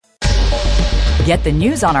Get the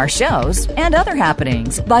news on our shows and other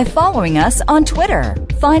happenings by following us on Twitter.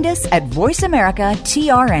 Find us at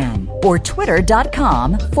VoiceAmericaTRN or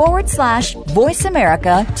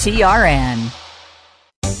twitter.com/VoiceAmericaTRN.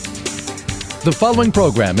 The following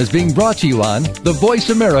program is being brought to you on the Voice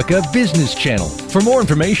America Business Channel. For more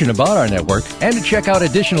information about our network and to check out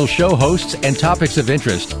additional show hosts and topics of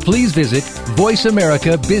interest, please visit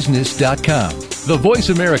voiceamericabusiness.com. The Voice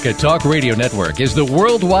America Talk Radio Network is the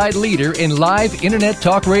worldwide leader in live Internet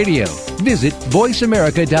talk radio. Visit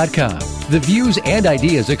voiceamerica.com. The views and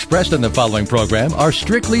ideas expressed on the following program are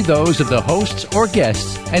strictly those of the hosts or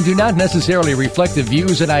guests and do not necessarily reflect the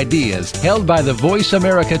views and ideas held by the Voice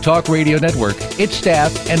America Talk Radio Network, its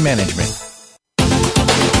staff, and management.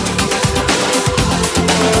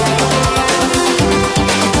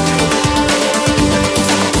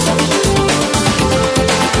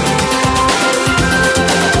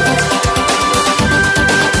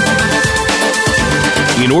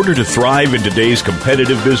 In order to thrive in today's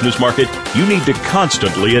competitive business market, you need to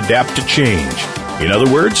constantly adapt to change. In other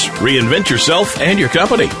words, reinvent yourself and your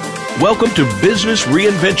company. Welcome to Business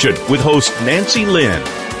Reinvention with host Nancy Lynn.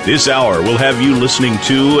 This hour will have you listening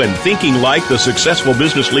to and thinking like the successful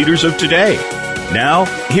business leaders of today. Now,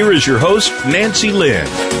 here is your host, Nancy Lynn.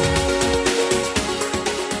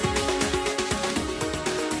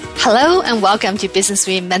 Hello and welcome to Business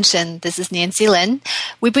Reinvention. This is Nancy Lynn.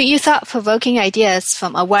 We bring you thought-provoking ideas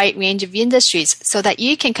from a wide range of industries so that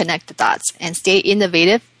you can connect the dots and stay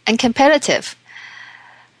innovative and competitive.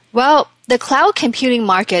 Well, the cloud computing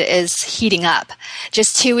market is heating up.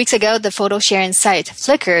 Just 2 weeks ago, the photo sharing site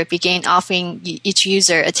Flickr began offering each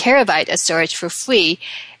user a terabyte of storage for free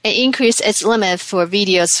and increased its limit for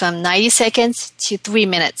videos from 90 seconds to 3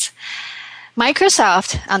 minutes.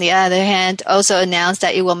 Microsoft, on the other hand, also announced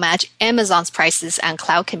that it will match Amazon's prices on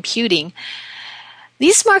cloud computing.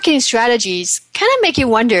 These marketing strategies kind of make you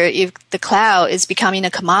wonder if the cloud is becoming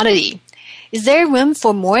a commodity. Is there room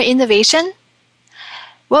for more innovation?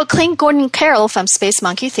 Well, Clint Gordon-Carroll from Space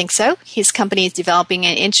Monkey thinks so. His company is developing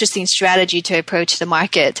an interesting strategy to approach the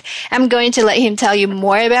market. I'm going to let him tell you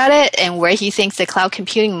more about it and where he thinks the cloud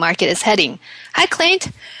computing market is heading. Hi, Clint.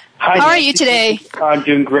 Hi, how are you today? I'm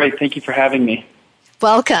doing great. Thank you for having me.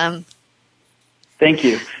 Welcome. Thank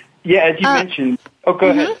you. Yeah, as you mentioned. Oh, go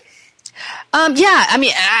ahead.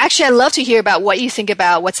 Actually, I'd love to hear about what you think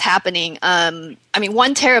about what's happening. 1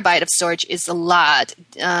 terabyte of storage is a lot.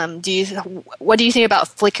 What do you think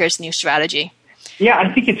about Flickr's new strategy? Yeah, I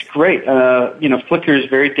think it's great. Flickr is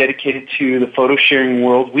very dedicated to the photo sharing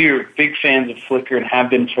world. We are big fans of Flickr and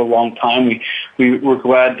have been for a long time. We're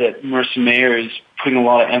glad that Marissa Mayer is putting a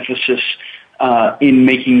lot of emphasis in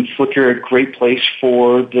making Flickr a great place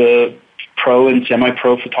for the pro and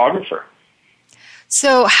semi-pro photographer.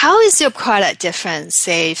 So how is your product different,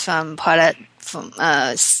 say, from say,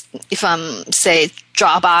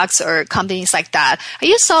 Dropbox or companies like that? Are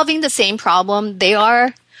you solving the same problem they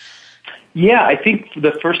are? Yeah, I think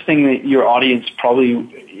the first thing that your audience probably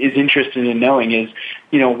is interested in knowing is,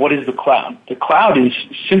 what is the cloud? The cloud is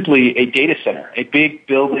simply a data center, a big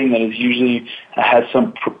building that is usually has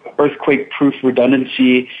some earthquake-proof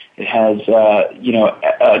redundancy. It has,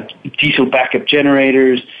 diesel backup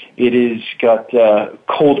generators. It has got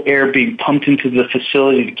cold air being pumped into the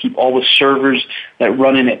facility to keep all the servers that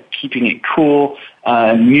run in it, keeping it cool.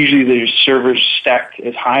 Usually there's servers stacked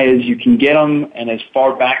as high as you can get them and as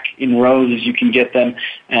far back in rows as you can get them.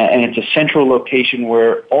 And it's a central location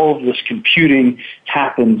where all of this computing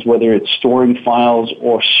happens, whether it's storing files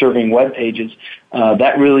or serving web pages.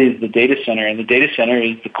 That really is the data center, and the data center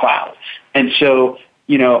is the cloud. And so,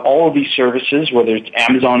 all of these services, whether it's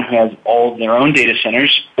Amazon, who has all of their own data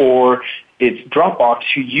centers, or it's Dropbox,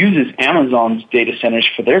 who uses Amazon's data centers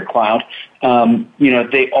for their cloud,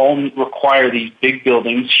 they all require these big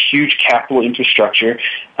buildings, huge capital infrastructure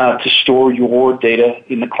to store your data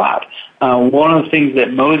in the cloud. One of the things that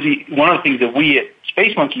we at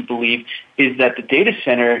Space Monkey believe is that the data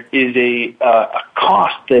center is a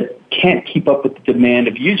cost that can't keep up with the demand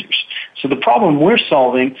of users. So the problem we're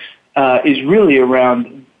solving is really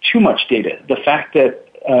around too much data. The fact that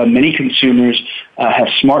many consumers have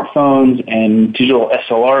smartphones and digital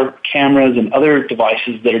SLR cameras and other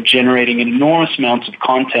devices that are generating enormous amounts of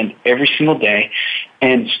content every single day,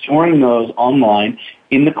 and storing those online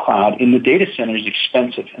in the cloud, in the data center, is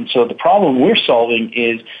expensive. And so the problem we're solving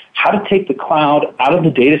is how to take the cloud out of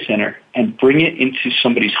the data center and bring it into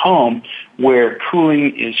somebody's home where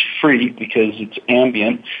cooling is free because it's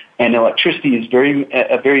ambient, and electricity is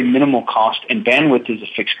a very minimal cost, and bandwidth is a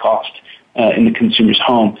fixed cost. in the consumer's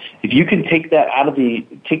home. If you can take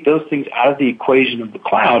those things out of the equation of the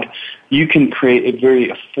cloud, you can create a very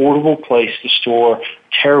affordable place to store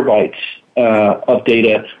terabytes of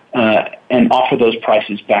data and offer those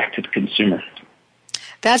prices back to the consumer.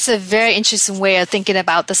 That's a very interesting way of thinking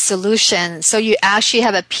about the solution. So you actually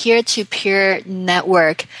have a peer-to-peer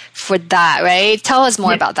network for that, right? Tell us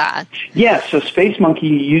more about that. Yeah, so Space Monkey,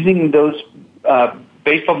 using those,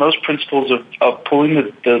 based on those principles of pulling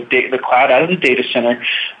the cloud out of the data center,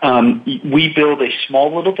 we build a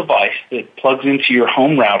small little device that plugs into your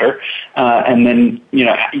home router, and then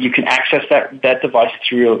you can access that device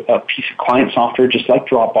through a piece of client software, just like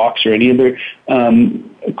Dropbox or any other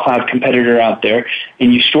cloud competitor out there,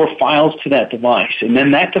 and you store files to that device, and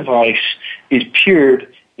then that device is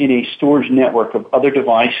peered in a storage network of other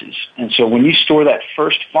devices. And so when you store that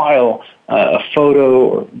first file, a photo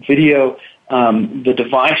or video, the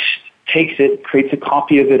device takes it, creates a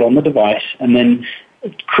copy of it on the device, and then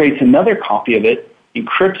creates another copy of it,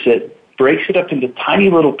 encrypts it, breaks it up into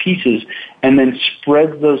tiny little pieces, and then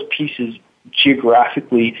spreads those pieces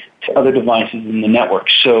geographically to other devices in the network.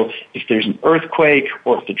 So if there's an earthquake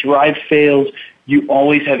or if the drive fails, you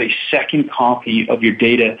always have a second copy of your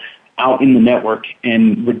data out in the network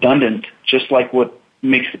and redundant, just like what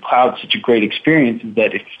makes the cloud such a great experience is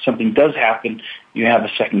that if something does happen, you have a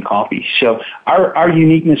second copy. So our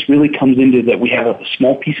uniqueness really comes into that we have a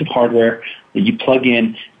small piece of hardware that you plug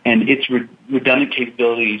in, and its redundant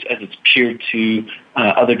capabilities as it's peered to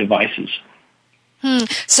other devices.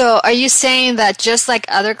 So are you saying that just like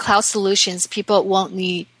other cloud solutions, people won't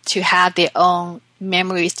need to have their own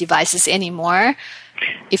memories devices anymore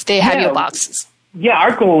if they have your boxes? Yeah,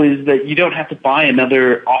 our goal is that you don't have to buy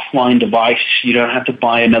another offline device. You don't have to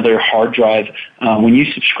buy another hard drive. When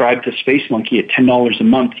you subscribe to Space Monkey at $10 a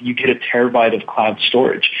month, you get a terabyte of cloud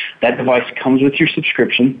storage. That device comes with your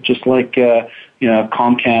subscription, just like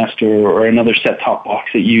Comcast or another set-top box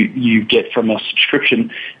that you get from a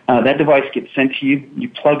subscription. That device gets sent to you. You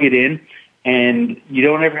plug it in, and you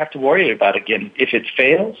don't ever have to worry about it again. If it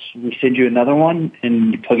fails, we send you another one,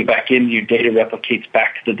 and you plug it back in, your data replicates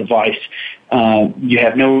back to the device. You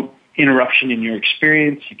have no interruption in your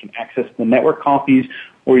experience. You can access the network copies,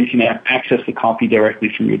 or you can access the copy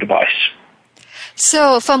directly from your device.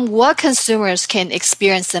 So from what consumers can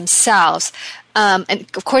experience themselves, and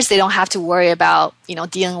of course they don't have to worry about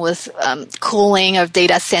dealing with cooling of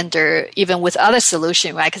data center, even with other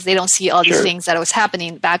solution, right? Because they don't see all these things that was happening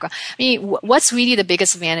in the background. I mean, what's really the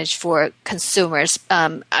biggest advantage for consumers?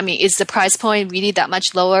 Is the price point really that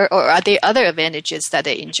much lower, or are there other advantages that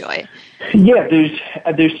they enjoy? Yeah,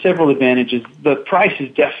 there's several advantages. The price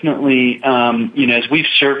is definitely, as we've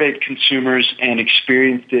surveyed consumers and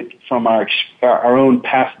experienced it from our own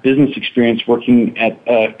past business experience working at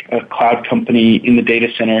a cloud company in the data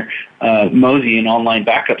center, Mozy, an online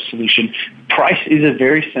backup solution, price is a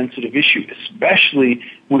very sensitive issue, especially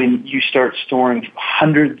when you start storing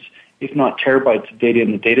hundreds, if not terabytes of data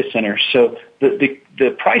in the data center. So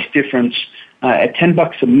the price difference at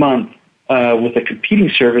 $10 a month with a competing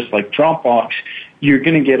service like Dropbox, you're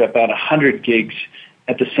going to get about 100 gigs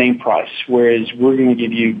at the same price, whereas we're going to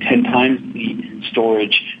give you 10 times the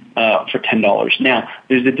storage for $10. Now,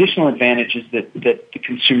 there's additional advantages that the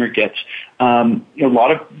consumer gets. A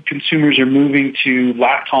lot of consumers are moving to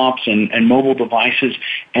laptops and mobile devices,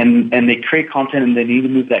 and they create content, and they need to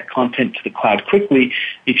move that content to the cloud quickly.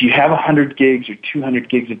 If you have 100 gigs or 200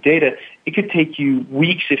 gigs of data, it could take you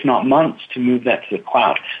weeks, if not months, to move that to the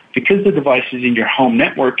cloud. Because the device is in your home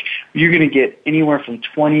network, you're going to get anywhere from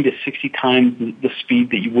 20 to 60 times the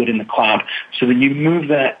speed that you would in the cloud. So that you move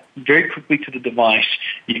that very quickly to the device.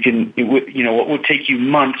 What would take you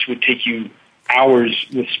months would take you hours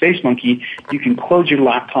with Space Monkey. You can close your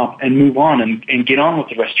laptop and move on and get on with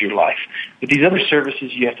the rest of your life. With these other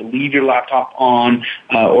services, you have to leave your laptop on,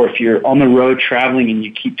 or if you're on the road traveling and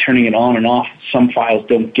you keep turning it on and off, some files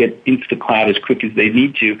don't get into the cloud as quick as they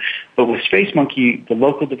need to. But with Space Monkey, the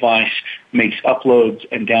local device makes uploads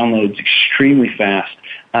and downloads extremely fast.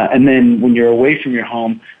 And then when you're away from your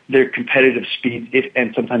home, they're competitive speeds,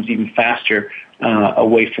 and sometimes even faster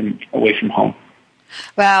away from home.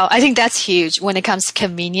 Wow, I think that's huge when it comes to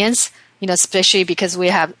convenience, especially because we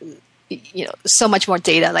have, so much more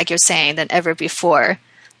data, like you're saying, than ever before.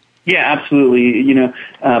 Yeah, absolutely.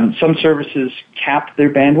 Some services cap their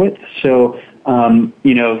bandwidth. So,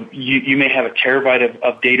 you may have a terabyte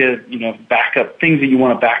of data, backup, things that you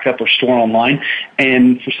want to back up or store online.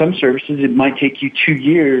 And for some services, it might take you 2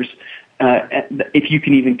 years if you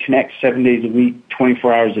can even connect 7 days a week,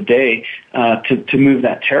 24 hours a day, to move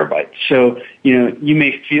that terabyte. So, you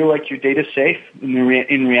may feel like your data's safe.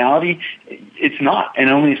 In reality, it's not. And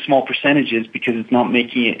only a small percentage is, because it's not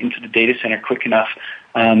making it into the data center quick enough.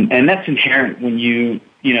 And that's inherent when you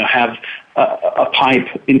have a pipe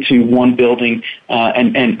into one building,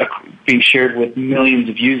 and being shared with millions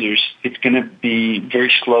of users. It's going to be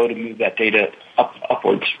very slow to move that data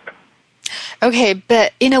upwards. Okay,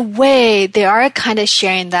 but in a way, they are kind of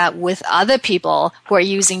sharing that with other people who are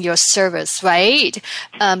using your service, right?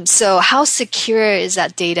 So how secure is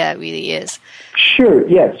that data really is? Sure,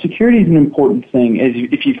 yeah. Security is an important thing.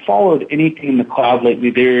 If you followed anything in the cloud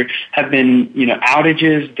lately, there have been,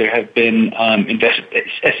 outages. There have been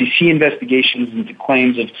SEC investigations into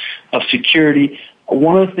claims of security.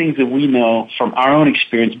 One of the things that we know from our own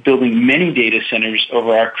experience building many data centers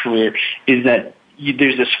over our career is that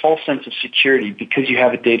there's this false sense of security because you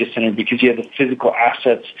have a data center, because you have the physical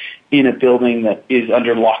assets in a building that is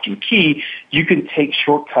under lock and key. You can take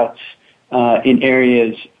shortcuts in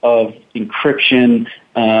areas of encryption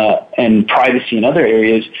and privacy in other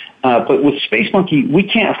areas. But with SpaceMonkey, we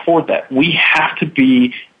can't afford that. We have to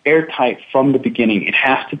be airtight from the beginning. It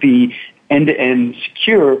has to be end-to-end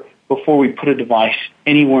secure before we put a device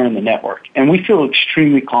anywhere in the network. And we feel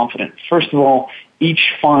extremely confident. First of all,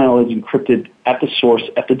 each file is encrypted at the source,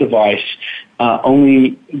 at the device.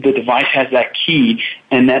 Only the device has that key,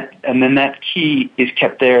 and then that key is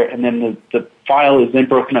kept there, and then the file is then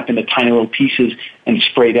broken up into tiny little pieces and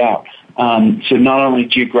sprayed out. So not only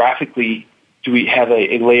geographically do we have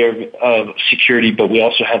a layer of security, but we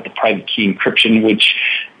also have the private key encryption, which,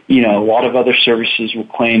 a lot of other services will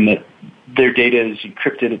claim that their data is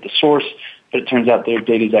encrypted at the source, but it turns out their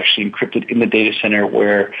data is actually encrypted in the data center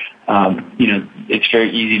where, it's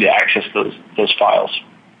very easy to access those files.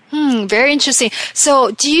 Very interesting.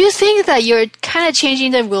 So do you think that you're kind of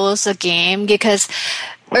changing the rules of the game? Because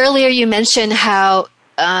earlier you mentioned how,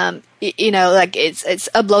 it's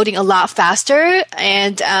uploading a lot faster.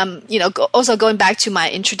 And, also going back to my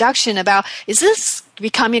introduction about, is this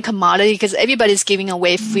becoming a commodity because everybody's giving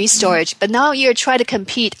away free storage, but now you're trying to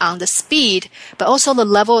compete on the speed, but also the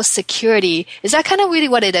level of security. Is that kind of really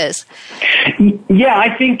what it is? Yeah,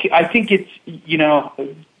 I think it's,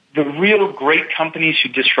 the real great companies who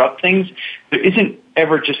disrupt things, there isn't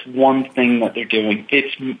ever just one thing that they're doing.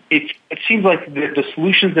 It seems like the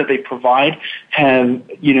solutions that they provide have,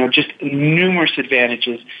 just numerous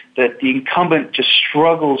advantages that the incumbent just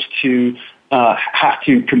struggles to have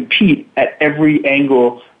to compete at every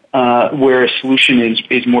angle where a solution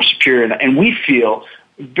is more superior. And we feel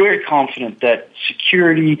very confident that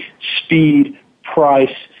security, speed,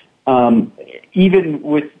 price, even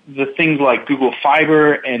with the things like Google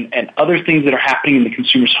Fiber and other things that are happening in the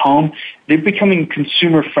consumer's home, they're becoming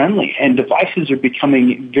consumer friendly, and devices are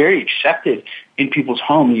becoming very accepted in people's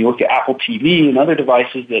home. You look at Apple TV and other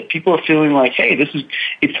devices that people are feeling like, hey,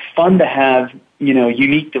 it's fun to have,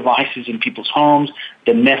 unique devices in people's homes.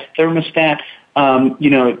 The Nest thermostat,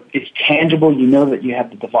 it's tangible. You know that you have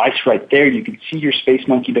the device right there. You can see your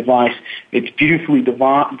SpaceMonkey device. It's beautifully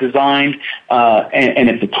designed, and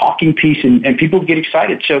it's a talking piece, and people get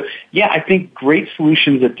excited. So, yeah, I think great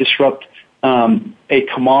solutions that disrupt a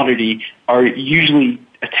commodity are usually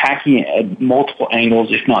attacking it at multiple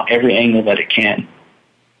angles, if not every angle that it can.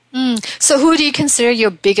 So who do you consider your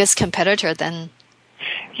biggest competitor then?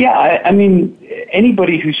 Yeah, I mean,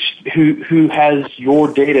 anybody who has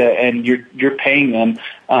your data and you're paying them,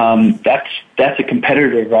 that's a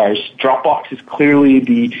competitor of ours. Dropbox is clearly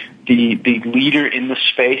the leader in the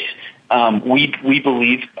space. We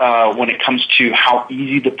believe when it comes to how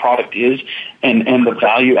easy the product is and the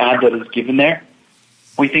value add that is given there.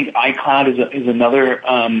 We think iCloud is another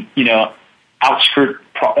outskirt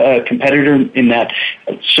competitor in that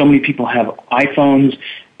so many people have iPhones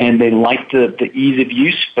and they like the ease of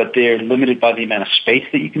use, but they're limited by the amount of space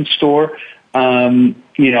that you can store.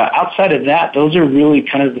 Outside of that, those are really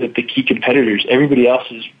kind of the key competitors. Everybody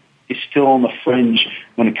else is still on the fringe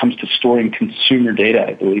when it comes to storing consumer data,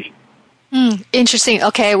 I believe. Interesting.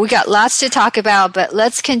 Okay, we got lots to talk about, but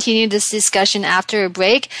let's continue this discussion after a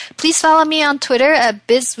break. Please follow me on Twitter at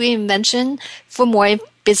BizReinvention for more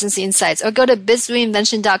business insights, or go to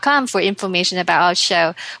bizreinvention.com for information about our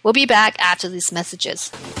show. We'll be back after these messages.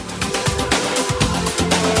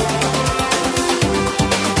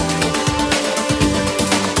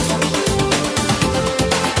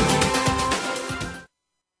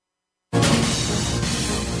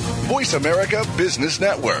 Voice America Business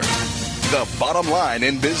Network, the bottom line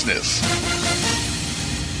in business.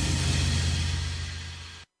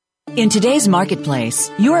 In today's marketplace,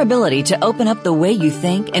 your ability to open up the way you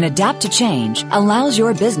think and adapt to change allows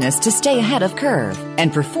your business to stay ahead of curve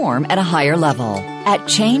and perform at a higher level. At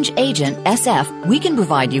Change Agent SF, we can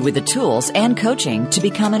provide you with the tools and coaching to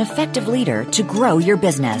become an effective leader to grow your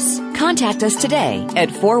business. Contact us today at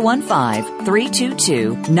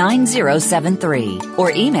 415-322-9073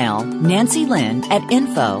 or email Nancy Lynn at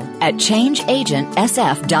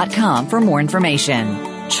info@changeagentsf.com for more information.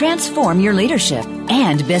 Transform your leadership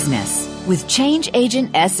and business with Change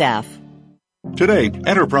Agent SF. Today,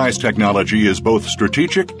 enterprise technology is both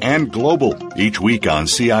strategic and global. Each week on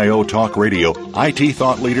CIO Talk Radio, IT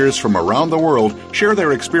thought leaders from around the world share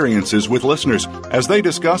their experiences with listeners as they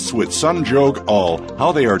discuss with Sanjog Aul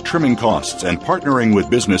how they are trimming costs and partnering with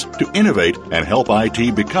business to innovate and help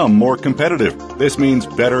IT become more competitive. This means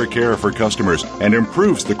better care for customers and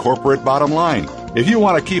improves the corporate bottom line. If you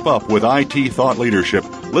want to keep up with IT thought leadership,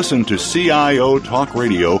 listen to CIO Talk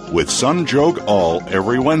Radio with Sanjog Aul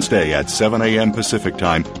every Wednesday at 7 a.m. Pacific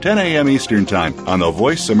Time, 10 a.m. Eastern Time on the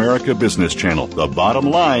Voice America Business Channel, the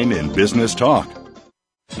bottom line in business talk.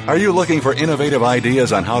 Are you looking for innovative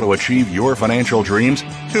ideas on how to achieve your financial dreams?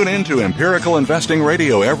 Tune in to Empirical Investing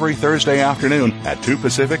Radio every Thursday afternoon at 2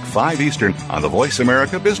 Pacific, 5 Eastern on the Voice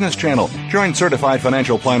America Business Channel. Join certified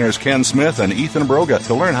financial planners Ken Smith and Ethan Broga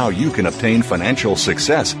to learn how you can obtain financial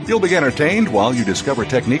success. You'll be entertained while you discover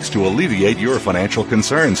techniques to alleviate your financial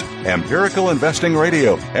concerns. Empirical Investing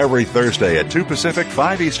Radio every Thursday at 2 Pacific,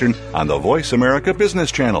 5 Eastern on the Voice America Business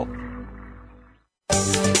Channel.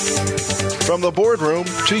 From the boardroom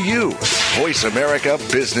to you, Voice America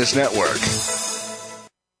Business Network.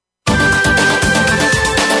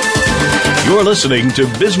 You're listening to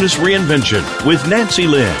Business Reinvention with Nancy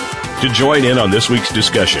Lynn. To join in on this week's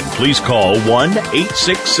discussion, please call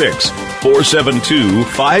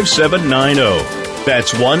 1-866-472-5790.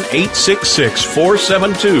 That's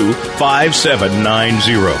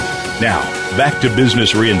 1-866-472-5790. Now, back to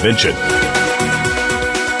Business Reinvention.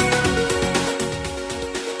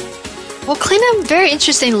 Well, Clint, I'm very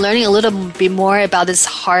interested in learning a little bit more about this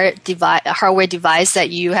hardware device that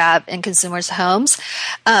you have in consumers' homes,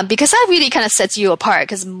 because that really kind of sets you apart.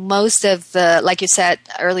 Because most of the, like you said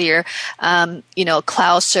earlier,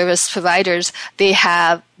 cloud service providers, they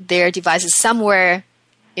have their devices somewhere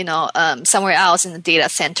else in the data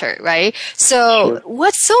center, right? So sure.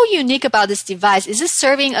 What's so unique about this device? Is it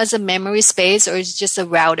serving as a memory space or is it just a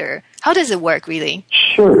router? How does it work, really?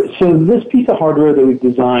 Sure. So this piece of hardware that we've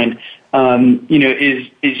designed, is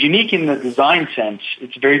unique in the design sense.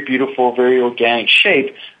 It's very beautiful, very organic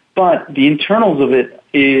shape, but the internals of it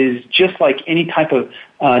is just like any type of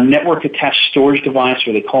network-attached storage device,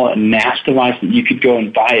 or they call it a NAS device that you could go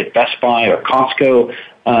and buy at Best Buy or Costco.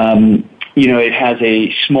 It has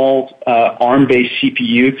a small ARM-based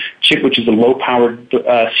CPU chip, which is a low-powered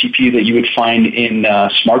CPU that you would find in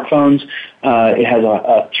smartphones. It has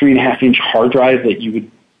a 3.5-inch hard drive that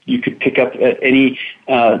you could pick up at any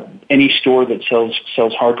store that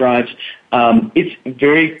sells hard drives. It's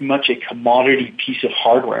very much a commodity piece of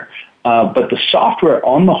hardware. But the software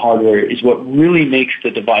on the hardware is what really makes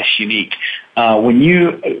the device unique. When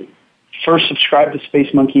you first subscribe to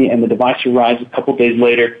Space Monkey and the device arrives a couple days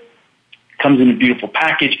later, comes in a beautiful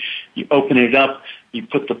package, you open it up, you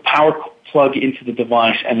put the power plug into the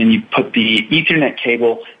device, and then you put the Ethernet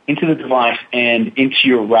cable into the device and into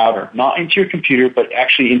your router. Not into your computer, but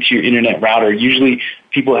actually into your internet router. Usually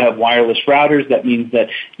people have wireless routers. That means that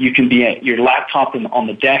you can be at your laptop on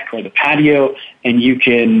the deck or the patio, and you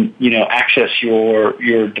can, access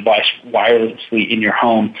your device wirelessly in your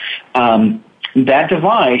home. That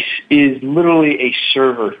device is literally a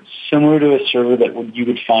server, similar to a server that you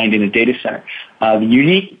would find in a data center. The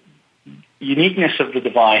uniqueness of the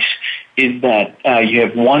device is that you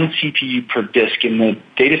have one CPU per disk. In the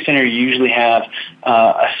data center, you usually have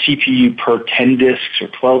a CPU per 10 disks or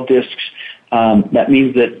 12 disks. That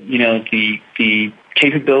means that the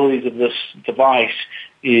capabilities of this device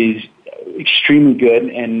is extremely good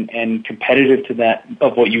and competitive to that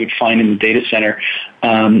of what you would find in the data center.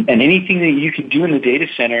 And anything that you can do in the data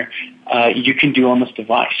center, you can do on this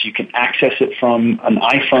device. You can access it from an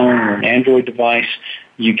iPhone or an Android device.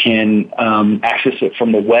 You can access it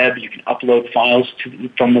from the web. You can upload files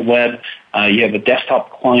from the web. You have a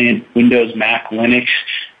desktop client, Windows, Mac, Linux.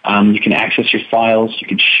 You can access your files. You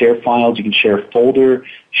can share files. You can share a folder,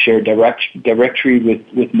 share directory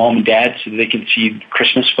with mom and dad so that they can see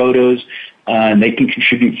Christmas photos. And they can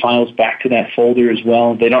contribute files back to that folder as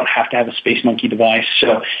well. They don't have to have a Space Monkey device.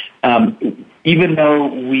 So even though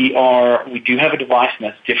we do have a device and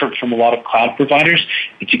that's different from a lot of cloud providers,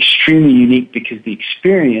 it's extremely unique because the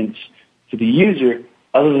experience to the user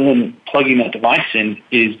other than plugging that device in,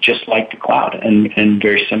 is just like the cloud and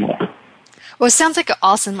very similar. Well, it sounds like an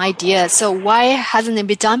awesome idea. So why hasn't it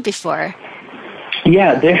been done before?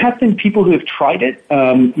 Yeah, there have been people who have tried it,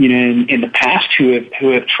 in the past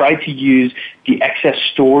who have tried to use the excess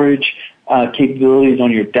storage capabilities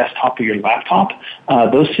on your desktop or your laptop.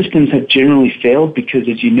 Those systems have generally failed because,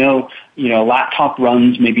 as you know, a laptop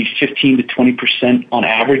runs maybe 15 to 20% on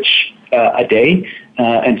average a day.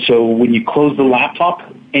 And so when you close the laptop,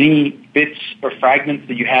 any bits or fragments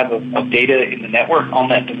that you have of data in the network on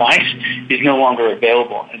that device is no longer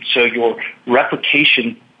available. And so your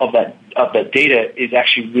replication of that data is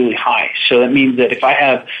actually really high. So that means that if I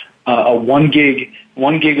have a 1 gig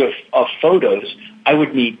of photos, I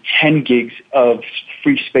would need 10 gigs of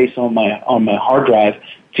free space on my hard drive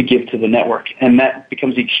to give to the network. And that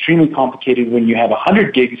becomes extremely complicated when you have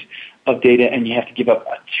 100 gigs of data and you have to give up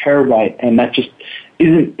a terabyte, and that just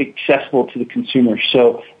isn't accessible to the consumer.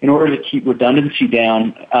 So in order to keep redundancy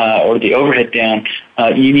down or the overhead down,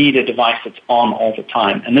 you need a device that's on all the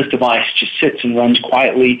time. And this device just sits and runs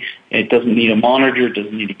quietly. It doesn't need a monitor. It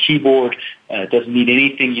doesn't need a keyboard. It doesn't need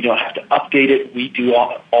anything. You don't have to update it. We do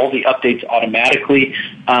all the updates automatically.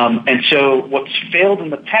 And so what's failed in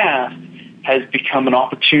the past has become an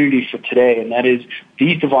opportunity for today, and that is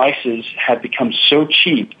these devices have become so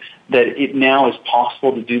cheap that it now is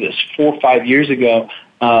possible to do this. 4 or 5 years ago,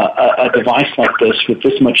 a device like this with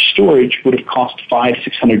this much storage would have cost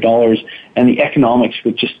 $500-$600, and the economics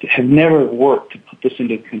would just have never worked to put this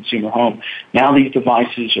into a consumer home. Now these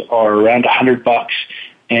devices are around $100,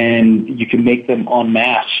 and you can make them en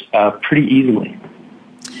masse pretty easily.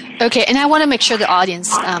 Okay, and I want to make sure the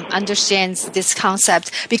audience understands this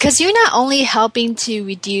concept, because you're not only helping to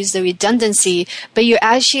reduce the redundancy, but you're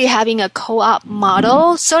actually having a co-op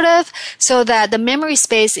model, sort of, so that the memory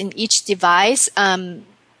space in each device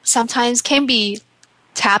sometimes can be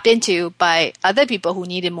tapped into by other people who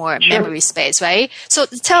needed more memory space, right? So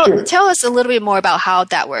tell us a little bit more about how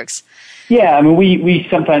that works. Yeah, I mean, we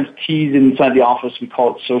sometimes tease inside the office. We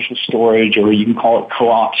call it social storage, or you can call it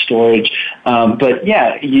co-op storage. But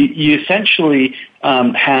yeah, you essentially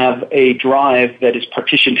have a drive that is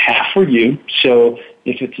partitioned half for you. So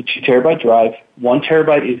if it's a 2 terabyte drive, 1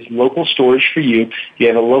 terabyte is local storage for you. You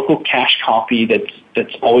have a local cache copy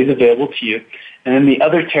that's always available to you. And then the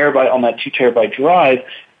other terabyte on that 2 terabyte drive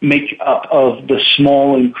make up of the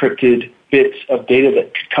small encrypted bits of data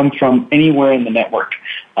that could come from anywhere in the network.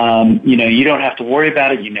 You don't have to worry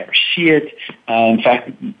about it. You never see it. In fact,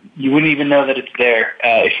 you wouldn't even know that it's there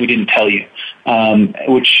if we didn't tell you,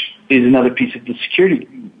 which is another piece of the security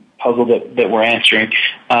puzzle that we're answering.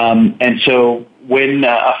 And so when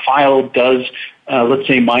a file does, let's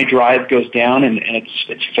say my drive goes down and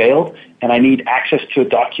it's failed, and I need access to a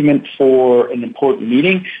document for an important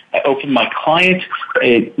meeting, I open my client.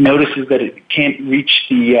 It notices that it can't reach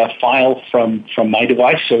the file from my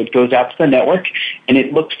device, so it goes out to the network, and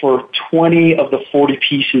it looks for 20 of the 40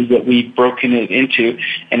 pieces that we've broken it into,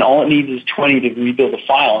 and all it needs is 20 to rebuild the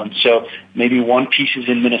file. And so maybe one piece is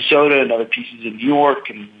in Minnesota, another piece is in New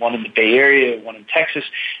York, and one in the Bay Area, one in Texas,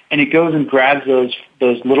 and it goes and grabs those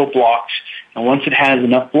little blocks. And once it has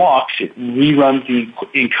enough blocks, it reruns the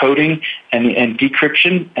encoding and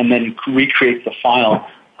decryption, and then recreates the file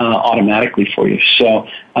automatically for you. So,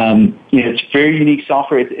 it's very unique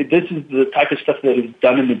software. This is the type of stuff that is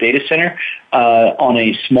done in the data center on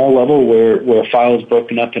a small level where a file is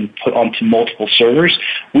broken up and put onto multiple servers.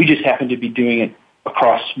 We just happen to be doing it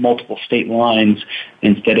across multiple state lines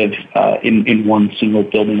instead of in one single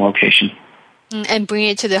building location. And bring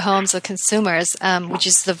it to the homes of consumers, which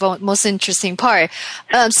is the most interesting part.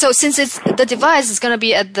 So since the device is going to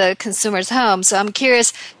be at the consumer's home, so I'm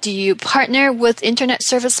curious, do you partner with internet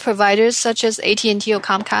service providers such as AT&T or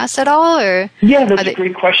Comcast at all? Or yeah, that's a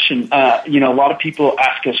great question. A lot of people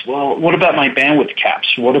ask us, well, what about my bandwidth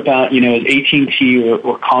caps? What about, is AT&T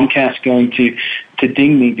or Comcast going to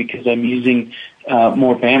ding me because I'm using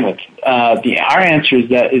more bandwidth? Our answer is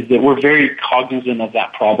that we're very cognizant of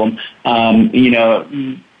that problem.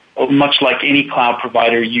 Much like any cloud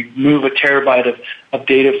provider, you move a terabyte of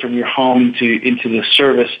data from your home into the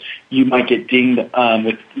service, you might get dinged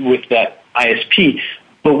with that ISP.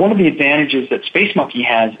 But one of the advantages that SpaceMonkey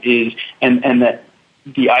has is, and that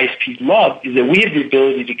the ISPs love, is that we have the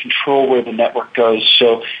ability to control where the network goes.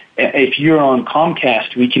 So if you're on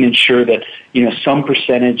Comcast, we can ensure that some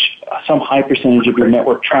high percentage of your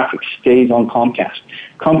network traffic stays on Comcast.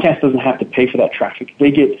 Comcast doesn't have to pay for that traffic. They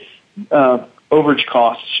get overage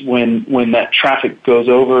costs when that traffic goes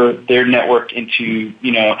over their network into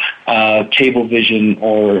Cablevision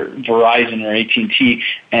or Verizon or AT&T,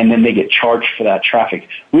 and then they get charged for that traffic.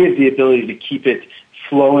 We have the ability to keep it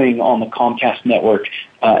flowing on the Comcast network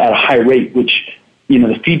at a high rate, which,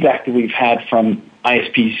 the feedback that we've had from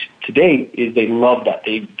ISPs to date is they love that.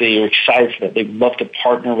 They are excited for that. They love to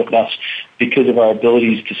partner with us because of our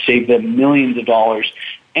abilities to save them millions of dollars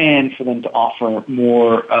and for them to offer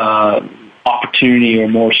more opportunity or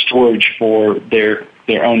more storage for their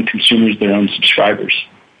own consumers, their own subscribers.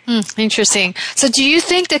 Interesting. So do you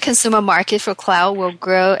think the consumer market for cloud will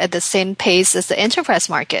grow at the same pace as the enterprise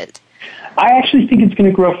market? I actually think it's going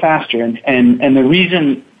to grow faster. And the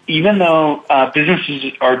reason, even though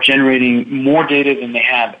businesses are generating more data than they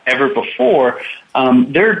have ever before,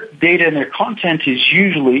 their data and their content is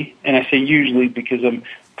usually, and I say usually because I'm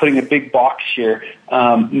putting a big box here,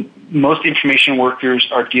 most information workers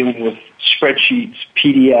are dealing with spreadsheets,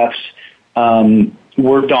 PDFs,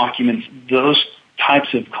 Word documents, those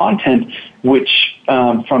types of content, which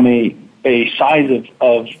from a size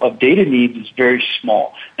of data needs is very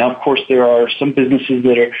small. Now, of course, there are some businesses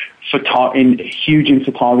that are huge in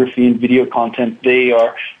photography and video content. They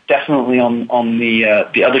are definitely on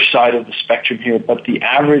the other side of the spectrum here. But the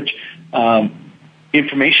average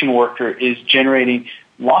information worker is generating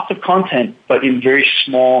lots of content, but in very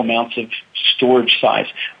small amounts of storage size.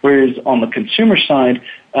 Whereas on the consumer side,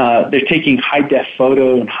 they're taking high-def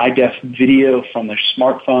photo and high-def video from their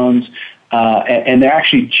smartphones, and they're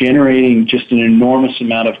actually generating just an enormous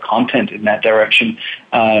amount of content in that direction.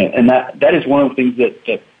 And that is one of the things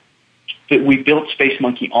that we built Space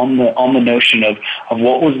Monkey on the notion of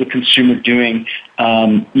what was the consumer doing,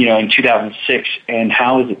 in 2006, and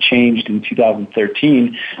how has it changed in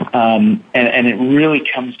 2013. And it really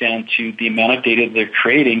comes down to the amount of data they're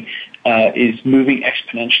creating is moving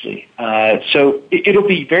exponentially. So it'll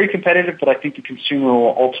be very competitive, but I think the consumer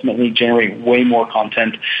will ultimately generate way more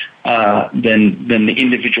content than the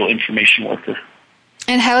individual information worker.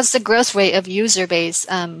 And how is the growth rate of user base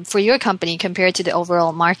for your company compared to the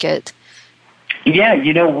overall market? Yeah,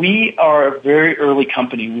 we are a very early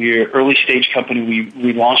company. We're an early stage company.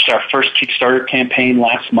 We launched our first Kickstarter campaign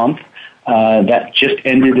last month. That just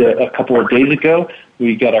ended a couple of days ago.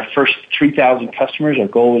 We got our first 3,000 customers. Our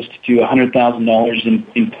goal was to do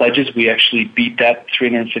 $100,000 in pledges. We actually beat that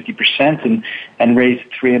 350% and raised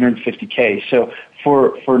 $350K. So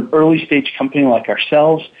for an early stage company like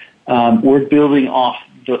ourselves, we're building off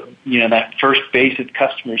that first base of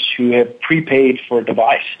customers who have prepaid for a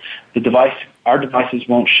device. Our devices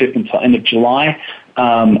won't ship until end of July,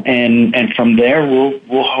 and from there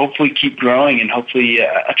we'll hopefully keep growing and hopefully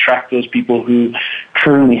attract those people who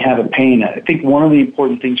currently have a pain. I think one of the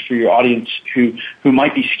important things for your audience who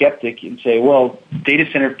might be skeptic and say, well, data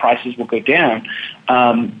center prices will go down.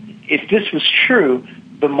 If this was true,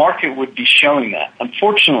 the market would be showing that.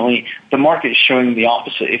 Unfortunately, the market is showing the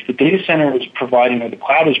opposite. If the data center was providing or the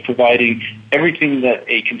cloud was providing everything that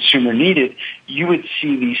a consumer needed, you would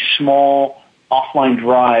see these small offline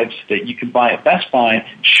drives that you could buy at Best Buy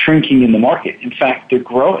shrinking in the market. In fact, they're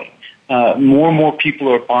growing. More and more people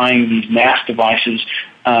are buying these NAS devices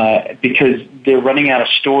because they're running out of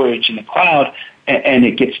storage in the cloud and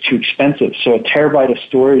it gets too expensive. So a terabyte of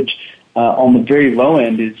storage on the very low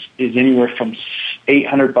end is anywhere from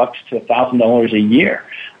 $800 to $1,000 a year.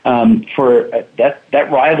 For that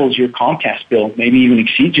rivals your Comcast bill, maybe even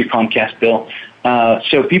exceeds your Comcast bill.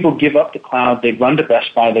 So people give up the cloud, they run to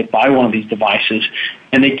Best Buy, they buy one of these devices,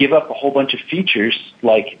 and they give up a whole bunch of features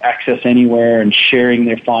like access anywhere and sharing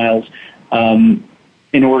their files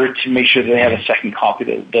in order to make sure that they have a second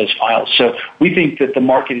copy of those files. So we think that the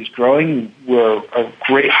market is growing. We're a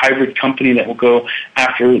great hybrid company that will go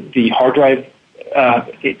after the hard drive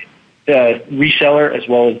reseller as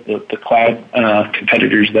well as the cloud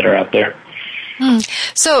competitors that are out there.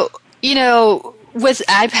 So, with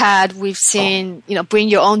iPad, we've seen, bring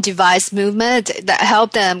your own device movement that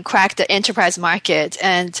helped them crack the enterprise market.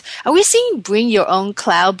 And are we seeing bring your own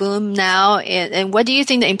cloud boom now? And what do you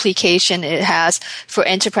think the implication it has for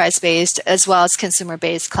enterprise-based as well as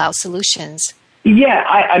consumer-based cloud solutions? Yeah,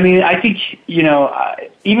 I think,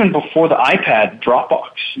 even before the iPad,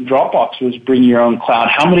 Dropbox was bring your own cloud.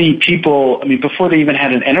 How many people, before they even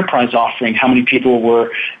had an enterprise offering, how many people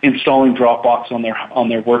were installing Dropbox on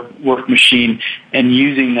their work machine and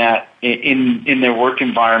using that in their work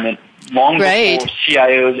environment long before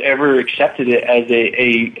CIOs ever accepted it as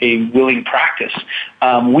a willing practice?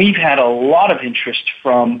 We've had a lot of interest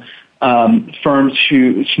from firms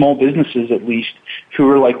small businesses at least, who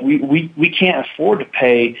are like, we can't afford to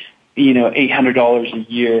pay, $800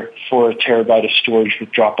 a year for a terabyte of storage with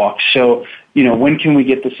Dropbox. So, when can we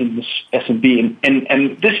get this in this SMB?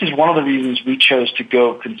 And this is one of the reasons we chose to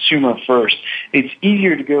go consumer first. It's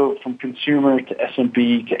easier to go from consumer to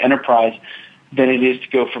SMB to enterprise than it is to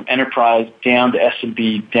go from enterprise down to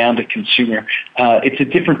SMB, down to consumer. It's a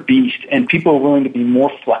different beast, and people are willing to be more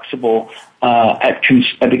flexible at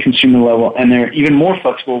the consumer level, and they're even more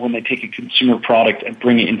flexible when they take a consumer product and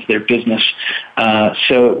bring it into their business.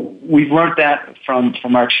 So we've learned that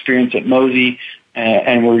from our experience at Mozy,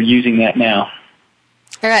 and we're using that now.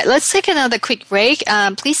 All right, let's take another quick break.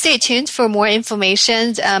 Please stay tuned for more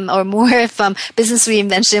information or more from Business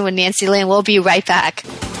Reinvention with Nancy Lin. We'll be right back.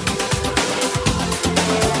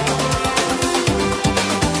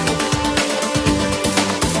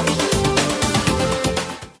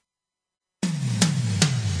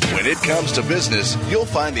 When it comes to business, you'll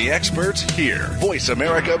find the experts here. Voice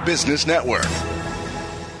America Business Network.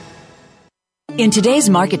 In today's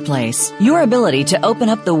marketplace, your ability to open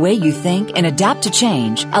up the way you think and adapt to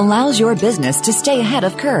change allows your business to stay ahead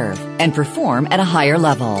of curve and perform at a higher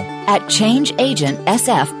level. At Change Agent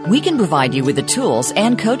SF, we can provide you with the tools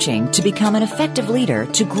and coaching to become an effective leader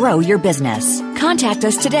to grow your business. Contact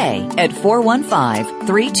us today at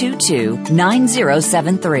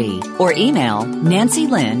 415-322-9073 or email Nancy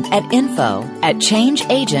Lin at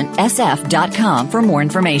info@changeagentsf.com for more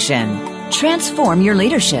information. Transform your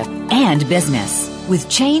leadership and business with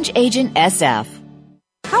Change Agent SF.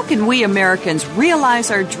 How can we Americans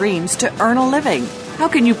realize our dreams to earn a living? How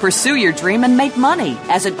can you pursue your dream and make money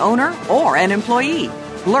as an owner or an employee?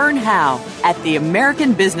 Learn how at The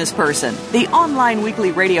American Business Person, the online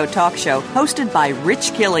weekly radio talk show hosted by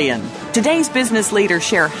Rich Killian. Today's business leaders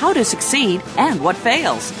share how to succeed and what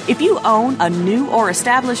fails. If you own a new or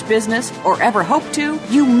established business or ever hope to,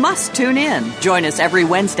 you must tune in. Join us every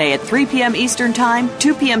Wednesday at 3 p.m. Eastern Time,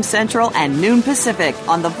 2 p.m. Central, and noon Pacific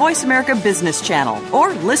on the Voice America Business Channel,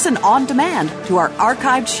 or listen on demand to our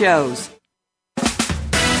archived shows.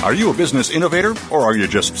 Are you a business innovator, or are you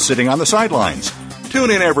just sitting on the sidelines? Tune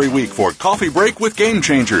in every week for Coffee Break with Game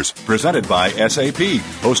Changers, presented by SAP.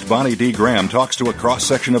 Host Bonnie D. Graham talks to a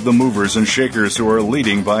cross-section of the movers and shakers who are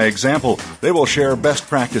leading by example. They will share best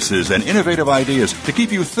practices and innovative ideas to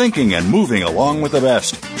keep you thinking and moving along with the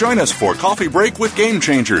best. Join us for Coffee Break with Game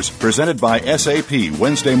Changers, presented by SAP,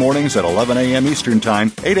 Wednesday mornings at 11 a.m. Eastern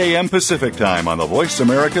Time, 8 a.m. Pacific Time on the Voice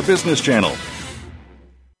America Business Channel.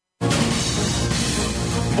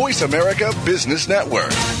 Voice America Business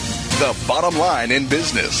Network. The bottom line in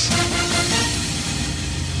business.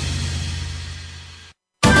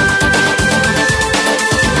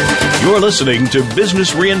 You're listening to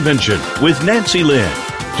Business Reinvention with Nancy Lin.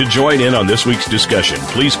 To join in on this week's discussion,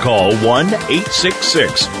 please call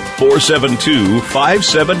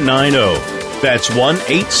 1-866-472-5790. That's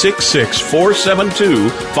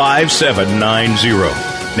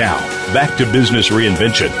 1-866-472-5790. Now, back to Business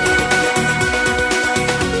Reinvention.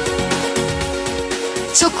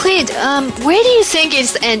 So, Clint, where do you think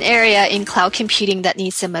is an area in cloud computing that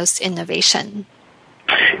needs the most innovation?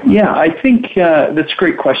 Yeah, I think that's a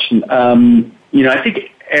great question. I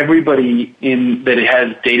think everybody that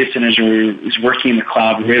has data centers or is working in the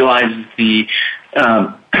cloud realizes the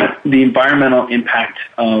environmental impact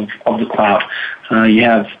of the cloud. You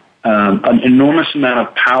have an enormous amount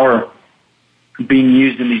of power being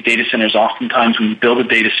used in these data centers. Oftentimes when you build a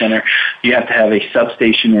data center, you have to have a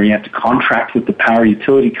substation or you have to contract with the power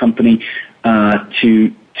utility company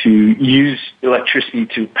to use electricity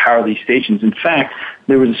to power these stations. In fact,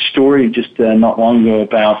 there was a story just not long ago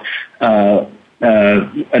about a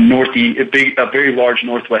very large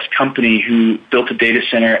Northwest company who built a data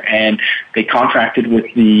center, and they contracted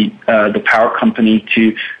with the power company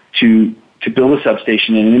to build a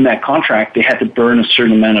substation, and in that contract, they had to burn a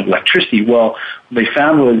certain amount of electricity. Well, what they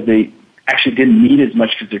found was they actually didn't need as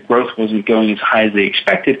much because their growth wasn't going as high as they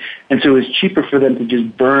expected, and so it was cheaper for them to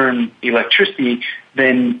just burn electricity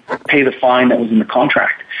than pay the fine that was in the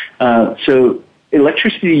contract. So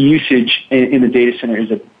electricity usage in the data center is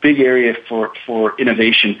a big area for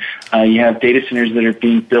innovation. You have data centers that are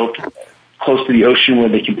being built close to the ocean where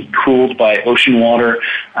they can be cooled by ocean water.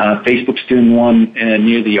 Facebook's doing one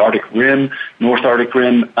near the Arctic Rim, North Arctic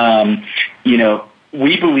Rim.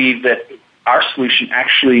 We believe that our solution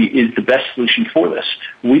actually is the best solution for this.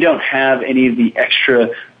 We don't have any of the extra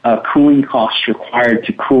cooling costs required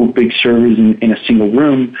to cool big servers in a single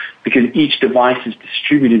room because each device is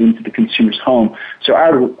distributed into the consumer's home. So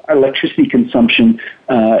our electricity consumption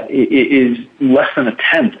is less than a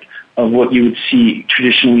tenth of what you would see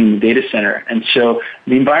traditionally in the data center. And so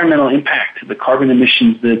the environmental impact, the carbon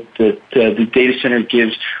emissions that the data center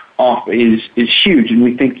gives off is huge. And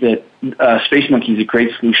we think that Space Monkey is a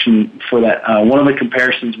great solution for that. One of the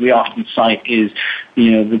comparisons we often cite is,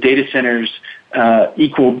 the data centers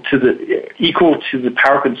equal to the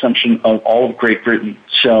power consumption of all of Great Britain.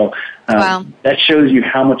 So Wow. That shows you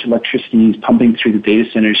how much electricity is pumping through the data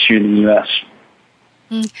centers here in the U.S.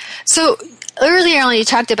 So earlier on, you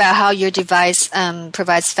talked about how your device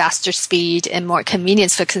provides faster speed and more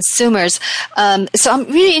convenience for consumers. So I'm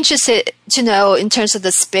really interested to know, in terms of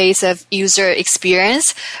the space of user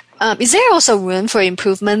experience, is there also room for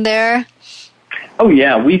improvement there? Oh,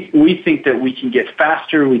 yeah. We think that we can get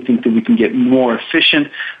faster. We think that we can get more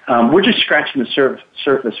efficient. We're just scratching the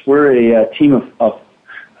surface. We're a team of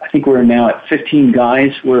I think we're now at 15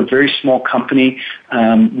 guys. We're a very small company,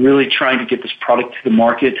 really trying to get this product to the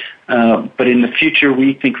market. But in the future,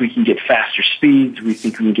 we think we can get faster speeds. We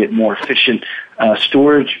think we can get more efficient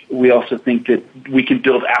storage. We also think that we can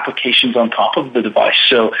build applications on top of the device.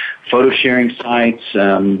 So photo sharing sites,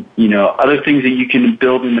 other things that you can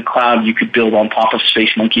build in the cloud, you could build on top of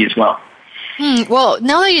Space Monkey as well. Well,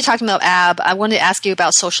 now that you're talking about app, I want to ask you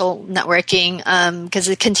about social networking because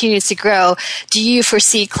it continues to grow. Do you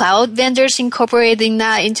foresee cloud vendors incorporating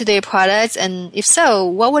that into their products? And if so,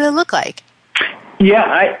 what would it look like? Yeah,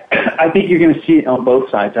 I think you're going to see it on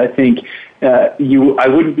both sides. I think I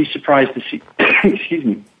wouldn't be surprised to see, excuse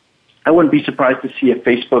me, I wouldn't be surprised to see a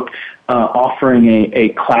Facebook offering a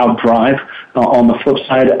cloud drive. On the flip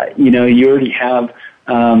side, you already have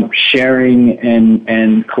sharing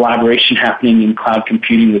and collaboration happening in cloud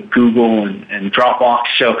computing with Google and Dropbox.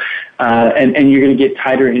 So, and you're going to get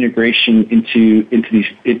tighter integration into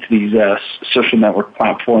these social network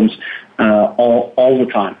platforms all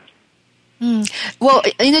the time. Well,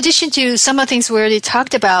 in addition to some of the things we already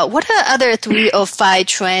talked about, what are other 3 or 5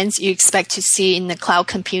 trends you expect to see in the cloud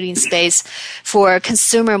computing space for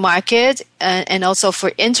consumer market and also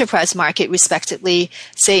for enterprise market, respectively,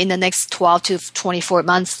 say in the next 12 to 24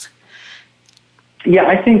 months? Yeah,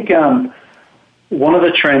 I think one of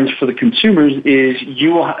the trends for the consumers is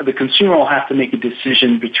the consumer will have to make a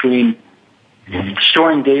decision between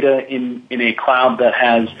storing data in a cloud that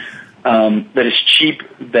has that is cheap,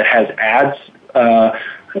 that has ads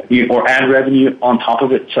or ad revenue on top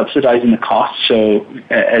of it, subsidizing the cost. So,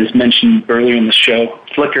 as mentioned earlier in the show,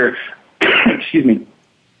 Flickr, excuse me,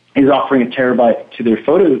 is offering a terabyte to their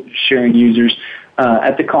photo sharing users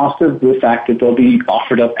at the cost of the fact that they'll be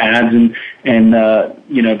offered up ads and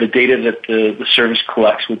the data that the service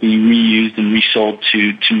collects will be reused and resold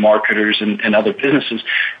to marketers and other businesses.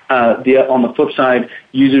 On the flip side,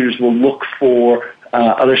 users will look for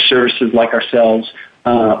other services like ourselves,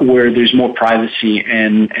 where there's more privacy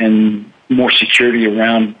and more security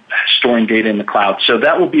around storing data in the cloud. So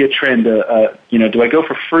that will be a trend. Do I go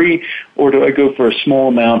for free or do I go for a small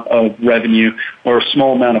amount of revenue or a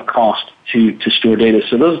small amount of cost to store data?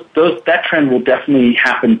 So that trend will definitely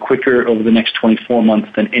happen quicker over the next 24 months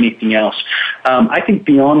than anything else. I think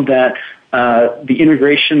beyond that, the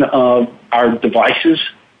integration of our devices,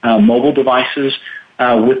 mobile devices,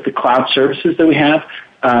 with the cloud services that we have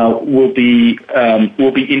will be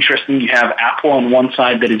interesting. You have Apple on one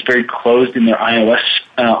side that is very closed in their iOS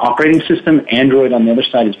operating system. Android on the other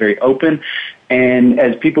side is very open. And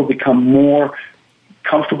as people become more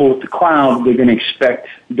comfortable with the cloud, they're going to expect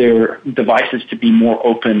their devices to be more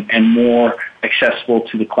open and more accessible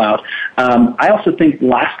to the cloud. I also think,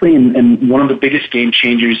 lastly, and one of the biggest game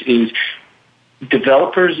changers is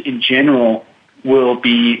developers in general will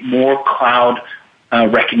be more cloud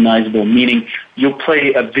recognizable, meaning you'll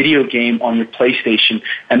play a video game on your PlayStation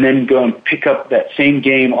and then go and pick up that same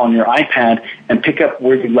game on your iPad and pick up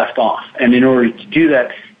where you left off. And in order to do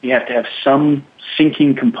that, you have to have some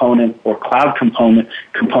syncing component or cloud component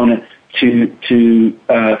to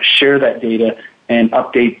share that data and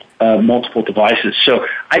update multiple devices. So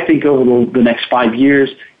I think over the next 5 years,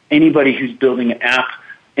 anybody who's building an app,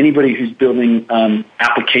 anybody who's building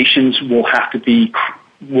applications will have to be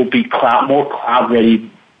more cloud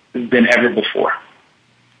ready than ever before.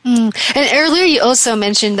 And earlier you also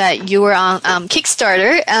mentioned that you were on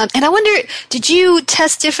Kickstarter, and I wonder, did you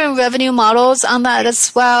test different revenue models on that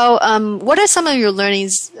as well? What are some of your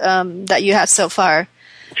learnings that you have so far?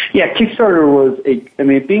 Yeah, Kickstarter was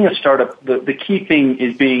being a startup, the key thing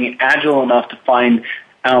is being agile enough to find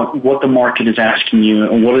out what the market is asking you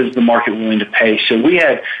and what is the market willing to pay. So we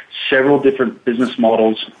had several different business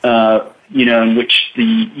models, in which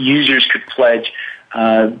the users could pledge.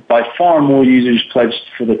 By far more users pledged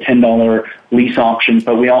for the $10 lease option,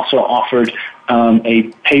 but we also offered a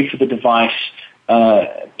pay for the device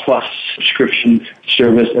plus subscription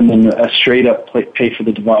service, and then a straight up pay for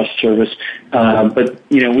the device service. But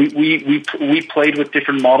we played with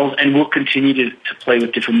different models, and we'll continue to play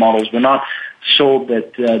with different models. We're not sold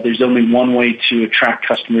that there's only one way to attract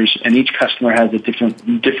customers, and each customer has a different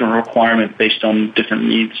requirement based on different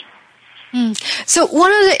needs. So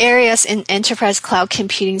one of the areas in enterprise cloud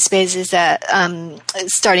computing space is that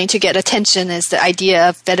starting to get attention is the idea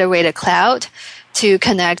of federated cloud to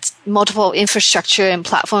connect multiple infrastructure and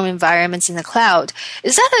platform environments in the cloud.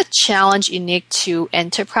 Is that a challenge unique to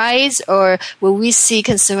enterprise, or will we see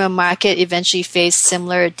consumer market eventually face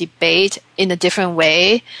similar debate in a different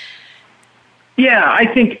way? Yeah, I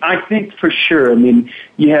think for sure. I mean,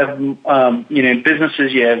 you have, in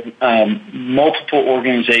businesses, you have multiple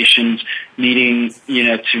organizations needing,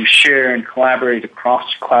 to share and collaborate across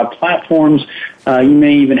cloud platforms. You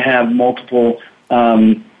may even have multiple,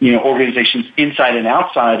 organizations inside and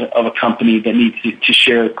outside of a company that need to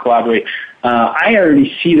share, collaborate. I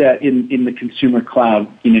already see that in the consumer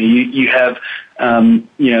cloud. You have, a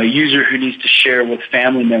user who needs to share with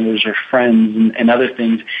family members or friends and other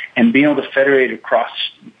things, and being able to federate across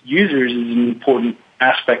users is an important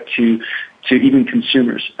aspect to even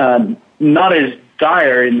consumers. Not as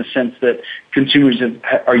dire in the sense that consumers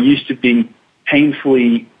are used to being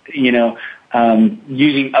painfully,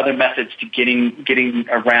 using other methods to getting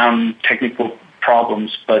around technical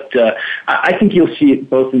problems, but I think you'll see it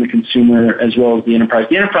both in the consumer as well as the enterprise.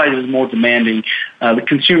 The enterprise is more demanding. The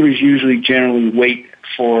consumers usually generally wait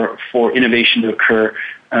for innovation to occur,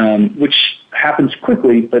 which happens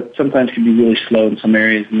quickly, but sometimes can be really slow in some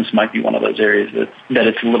areas, and this might be one of those areas that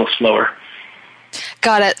it's a little slower.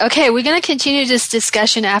 Got it. Okay, we're going to continue this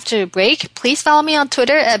discussion after a break. Please follow me on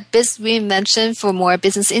Twitter at BizReinvention for more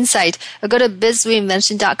business insight, or go to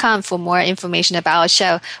bizreinvention.com for more information about our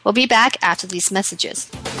show. We'll be back after these messages.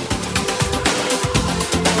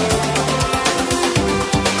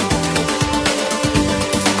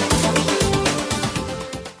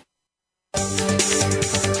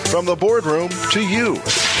 From the boardroom to you,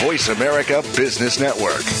 Voice America Business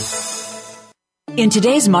Network. In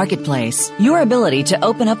today's marketplace, your ability to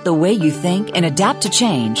open up the way you think and adapt to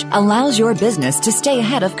change allows your business to stay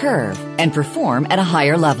ahead of curve and perform at a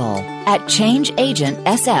higher level. At Change Agent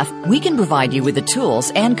SF, we can provide you with the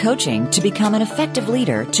tools and coaching to become an effective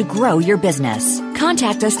leader to grow your business.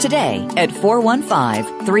 Contact us today at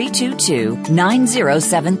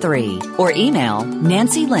 415-322-9073 or email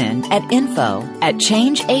Nancy Lynn at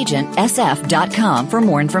info@changeagentsf.com for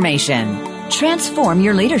more information. Transform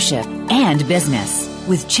your leadership and business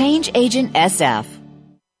with Change Agent SF.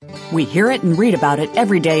 We hear it and read about it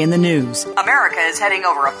every day in the news. America is heading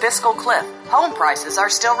over a fiscal cliff. Home prices are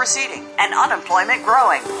still receding and unemployment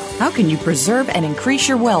growing. How can you preserve and increase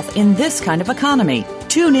your wealth in this kind of economy?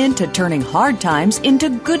 Tune in to Turning Hard Times into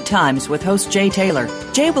Good Times with host Jay Taylor.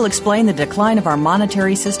 Jay will explain the decline of our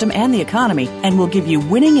monetary system and the economy, and will give you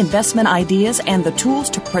winning investment ideas and the tools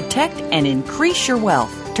to protect and increase your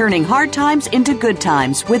wealth. Turning Hard Times into Good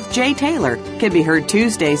Times with Jay Taylor can be heard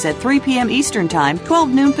Tuesdays at 3 p.m. Eastern Time, 12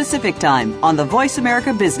 noon Pacific Time on the Voice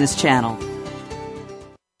America Business Channel.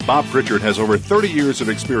 Bob Pritchard has over 30 years of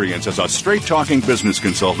experience as a straight-talking business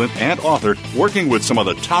consultant and author working with some of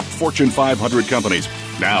the top Fortune 500 companies.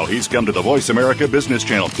 Now he's come to the Voice America Business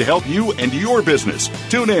Channel to help you and your business.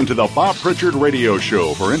 Tune in to the Bob Pritchard Radio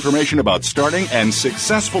Show for information about starting and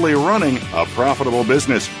successfully running a profitable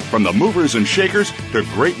business. From the movers and shakers to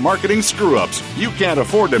great marketing screw-ups, you can't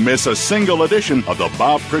afford to miss a single edition of the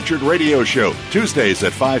Bob Pritchard Radio Show. Tuesdays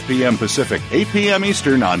at 5 p.m. Pacific, 8 p.m.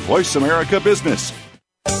 Eastern on Voice America Business.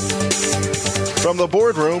 From the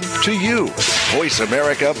boardroom to you, Voice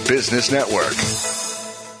America Business Network.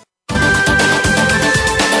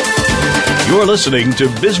 You're listening to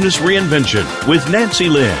Business Reinvention with Nancy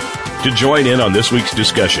Lynn. To join in on this week's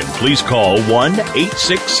discussion, please call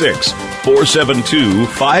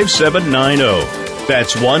 1-866-472-5790.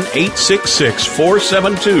 That's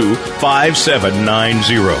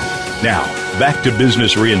 1-866-472-5790. Now, back to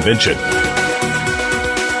Business Reinvention.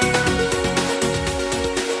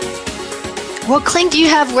 Well, Clint, you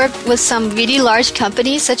have worked with some really large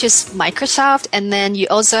companies such as Microsoft, and then you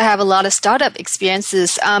also have a lot of startup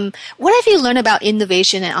experiences. What have you learned about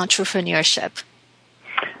innovation and entrepreneurship?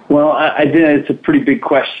 Well, I did. It's a pretty big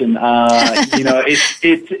question.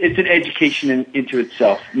 It's an education into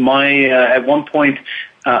itself. At one point,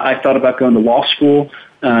 I thought about going to law school.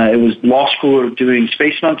 It was law school or doing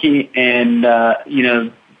Space Monkey, and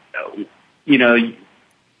the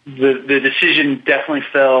decision definitely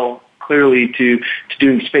fell clearly to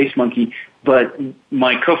doing Space Monkey, but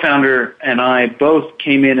my co-founder and I both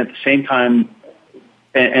came in at the same time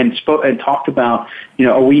and spoke and talked about,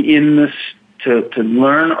 are we in this to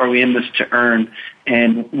learn, or are we in this to earn?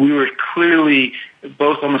 And we were clearly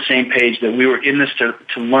both on the same page that we were in this to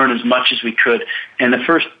learn as much as we could. And the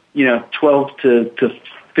first, 12 to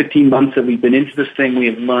 15 months that we've been into this thing, we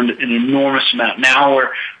have learned an enormous amount. Now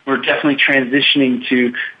we're definitely transitioning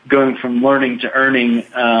to going from learning to earning,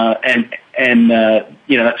 and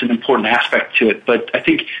that's an important aspect to it. But I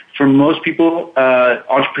think for most people,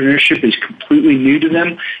 entrepreneurship is completely new to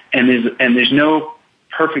them, and there's no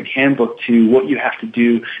perfect handbook to what you have to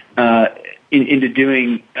do into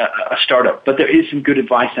doing a startup. But there is some good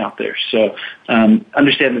advice out there. So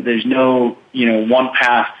understand that there's no one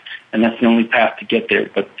path, and that's the only path to get there.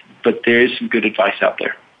 But there is some good advice out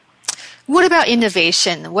there. What about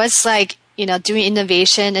innovation? What's like doing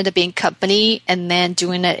innovation in a big company and then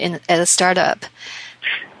doing it at a startup?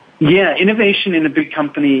 Yeah, innovation in a big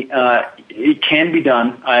company, it can be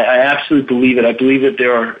done. I absolutely believe it. I believe that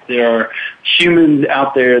there are humans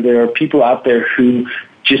out there are people out there who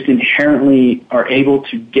just inherently are able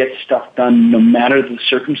to get stuff done no matter the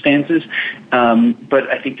circumstances. But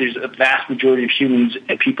I think there's a vast majority of humans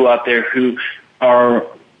and people out there who are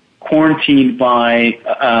quarantined by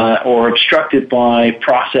or obstructed by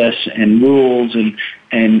process and rules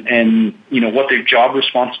and what their job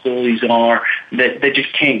responsibilities are, that they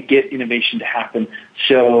just can't get innovation to happen.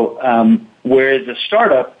 So whereas a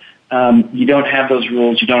startup, you don't have those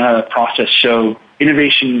rules, you don't have that process, so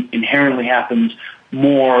innovation inherently happens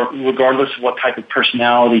more regardless of what type of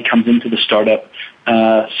personality comes into the startup.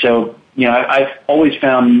 I've always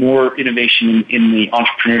found more innovation in the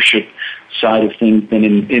entrepreneurship side of things than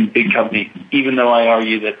in big company, even though I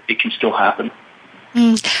argue that it can still happen.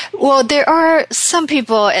 Well, there are some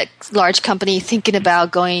people at large companies thinking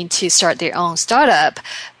about going to start their own startup,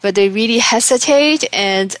 but they really hesitate.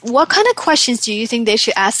 And what kind of questions do you think they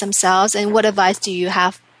should ask themselves, and what advice do you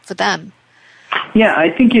have for them? Yeah, I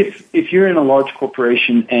think if you're in a large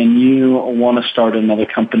corporation and you want to start another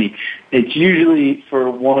company, it's usually for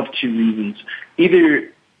one of two reasons.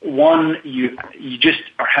 Either one, you just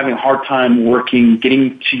are having a hard time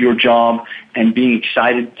getting to your job and being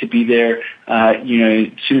excited to be there. As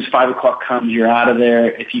soon as 5 o'clock comes, you're out of there.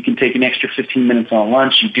 If you can take an extra 15 minutes on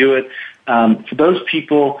lunch, you do it. For those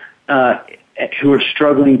people who are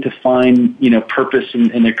struggling to find, purpose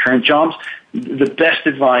in their current jobs, the best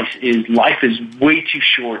advice is life is way too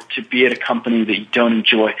short to be at a company that you don't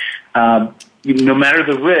enjoy. No matter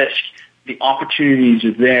the risk, the opportunities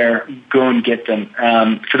are there. Go and get them.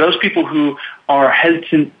 For those people who are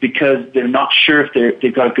hesitant because they're not sure if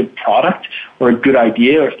they've got a good product or a good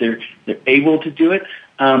idea, or if they're able to do it,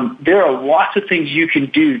 there are lots of things you can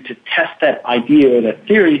do to test that idea or that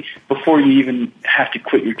theory before you even have to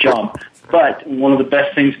quit your job. But one of the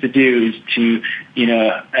best things to do is to,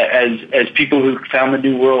 as people who found the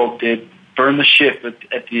New World did, burn the ship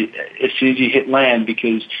as soon as you hit land,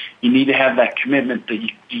 because you need to have that commitment that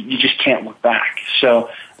you just can't look back. So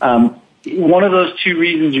one of those two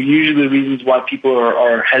reasons are usually the reasons why people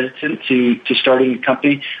are hesitant to starting a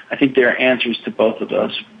company. I think there are answers to both of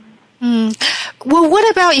those. Well, what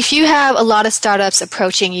about if you have a lot of startups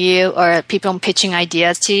approaching you or people pitching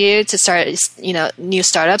ideas to you to start, new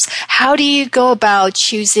startups? How do you go about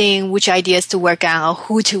choosing which ideas to work on or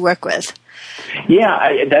who to work with?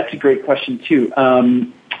 Yeah, that's a great question too.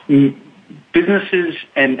 Businesses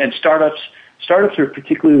and startups are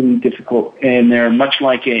particularly difficult, and they're much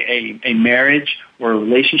like a marriage or a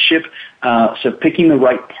relationship. So picking the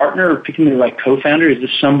right partner or picking the right co-founder, is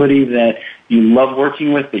this somebody that you love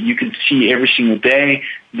working with, that you can see every single day,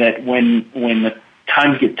 that when the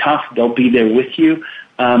times get tough, they'll be there with you,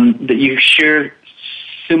 that you share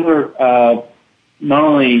similar, not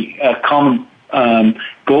only common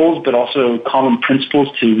goals, but also common principles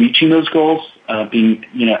to reaching those goals, being,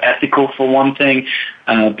 ethical for one thing,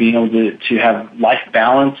 being able to have life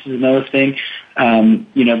balance is another thing.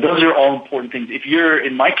 Those are all important things. If you're,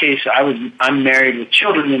 in my case, I'm married with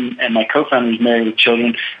children, and my co-founder is married with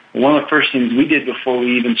children. One of the first things we did before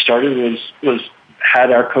we even started was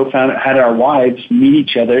had our wives meet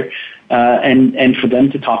each other, and for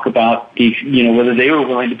them to talk about whether they were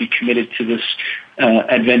willing to be committed to this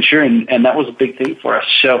adventure, and that was a big thing for us.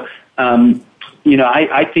 So,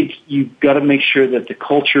 I think you've got to make sure that the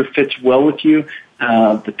culture fits well with you.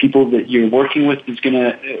 The people that you're working with is going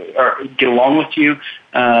to get along with you,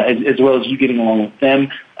 as well as you getting along with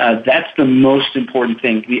them. That's the most important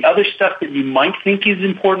thing. The other stuff that you might think is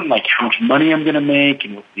important, like how much money I'm going to make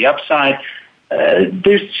and what's the upside,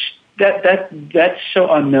 that's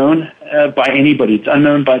so unknown by anybody. It's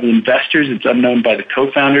unknown by the investors. It's unknown by the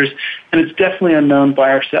co-founders, and it's definitely unknown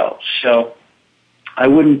by ourselves. So I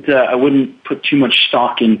wouldn't put too much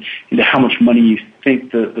stock into how much money you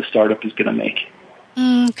think the startup is going to make.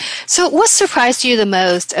 So what surprised you the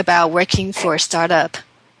most about working for a startup?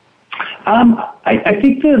 I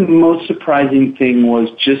think the most surprising thing was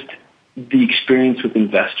just the experience with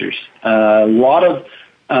investors. A lot of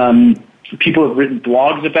people have written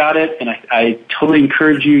blogs about it, and I totally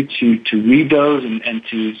encourage you to read those and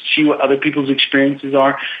to see what other people's experiences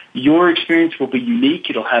are. Your experience will be unique.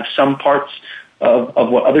 It'll have some parts of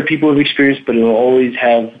what other people have experienced, but it'll always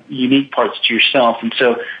have unique parts to yourself. And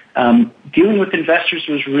so dealing with investors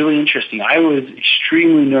was really interesting. I was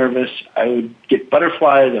extremely nervous. I would get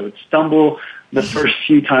butterflies. I would stumble. The first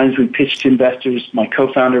few times we pitched to investors, my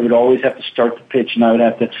co-founder would always have to start the pitch, and I would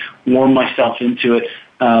have to warm myself into it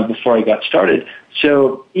before I got started.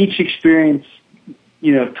 So each experience,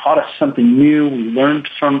 taught us something new. We learned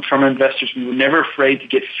from investors. We were never afraid to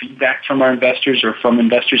get feedback from our investors or from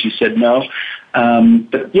investors who said no.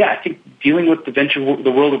 But yeah, I think dealing with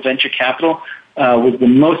the world of venture capital was the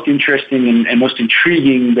most interesting and most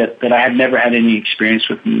intriguing that I had never had any experience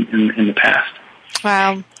with in the past.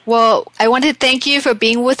 Wow. Well, I want to thank you for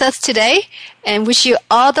being with us today and wish you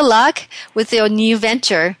all the luck with your new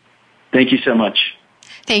venture. Thank you so much.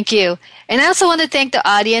 Thank you. And I also want to thank the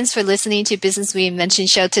audience for listening to Business Reinvention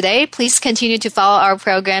Show today. Please continue to follow our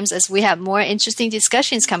programs as we have more interesting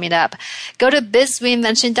discussions coming up. Go to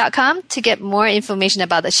bizreinvention.com to get more information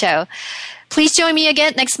about the show. Please join me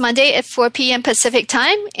again next Monday at 4 p.m. Pacific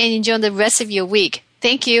Time and enjoy the rest of your week.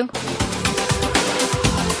 Thank you.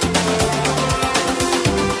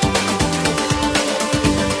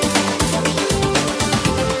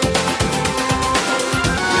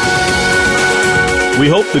 We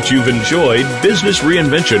hope that you've enjoyed Business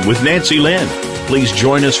Reinvention with Nancy Lin. Please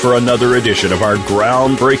join us for another edition of our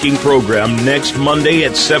groundbreaking program next Monday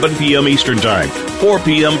at 7 p.m. Eastern Time, 4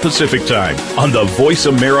 p.m. Pacific Time on the Voice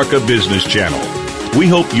America Business Channel. We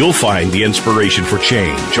hope you'll find the inspiration for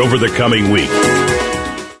change over the coming week.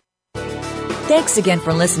 Thanks again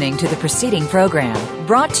for listening to the preceding program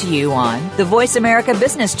brought to you on the Voice America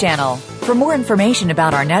Business Channel. For more information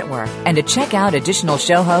about our network and to check out additional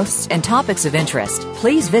show hosts and topics of interest,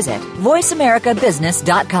 please visit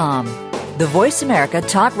voiceamericabusiness.com. The Voice America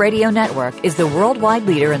Talk Radio Network is the worldwide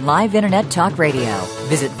leader in live Internet talk radio.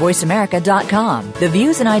 Visit voiceamerica.com. The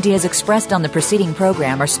views and ideas expressed on the preceding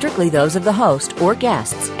program are strictly those of the host or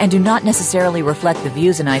guests and do not necessarily reflect the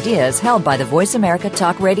views and ideas held by the Voice America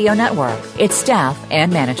Talk Radio Network, its staff,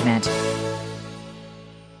 and management.